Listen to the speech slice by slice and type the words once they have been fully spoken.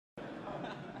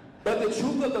But the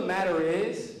truth of the matter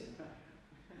is,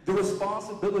 the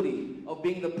responsibility of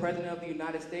being the President of the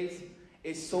United States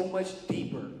is so much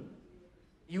deeper.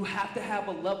 You have to have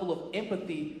a level of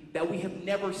empathy that we have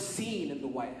never seen in the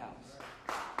White House.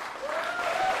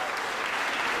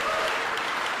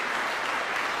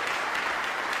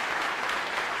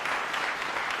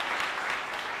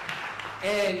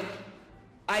 And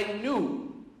I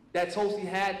knew that Tulsi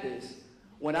had this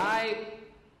when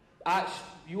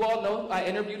you all know, I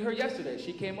interviewed her yesterday.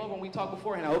 She came over and we talked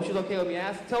beforehand. I hope she's okay with me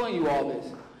telling you all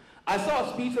this. I saw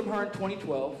a speech from her in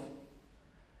 2012,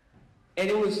 and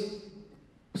it was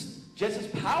just as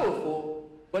powerful,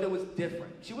 but it was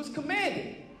different. She was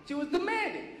commanding. She was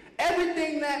demanding.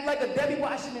 Everything that like a Debbie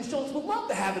Washington Schultz would love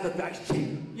to have as a vice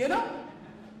chair, you know?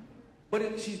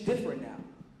 But she's different now.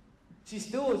 She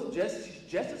still is she's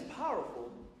just as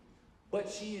powerful, but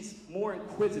she's more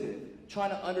inquisitive, trying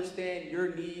to understand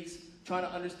your needs, trying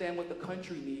to understand what the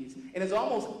country needs, and is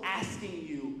almost asking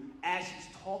you, as she's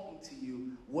talking to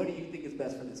you, what do you think is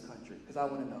best for this country? Because I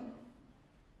want to know.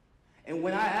 And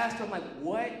when I asked her, I'm like,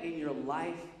 what in your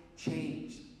life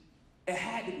changed? It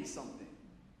had to be something.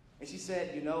 And she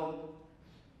said, you know,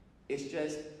 it's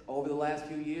just over the last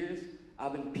few years,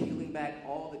 I've been peeling back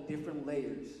all the different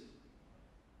layers,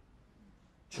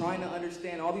 trying to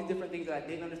understand all these different things that I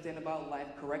didn't understand about life,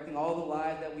 correcting all the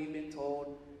lies that we've been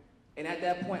told. And at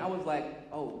that point, I was like,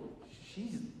 oh,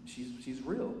 she's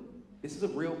real. This is a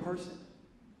real person.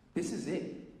 This is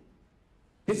it.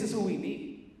 This is who we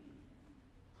need.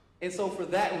 And so for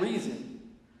that reason,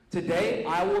 today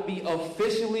I will be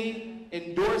officially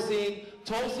endorsing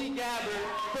Tulsi Gabbard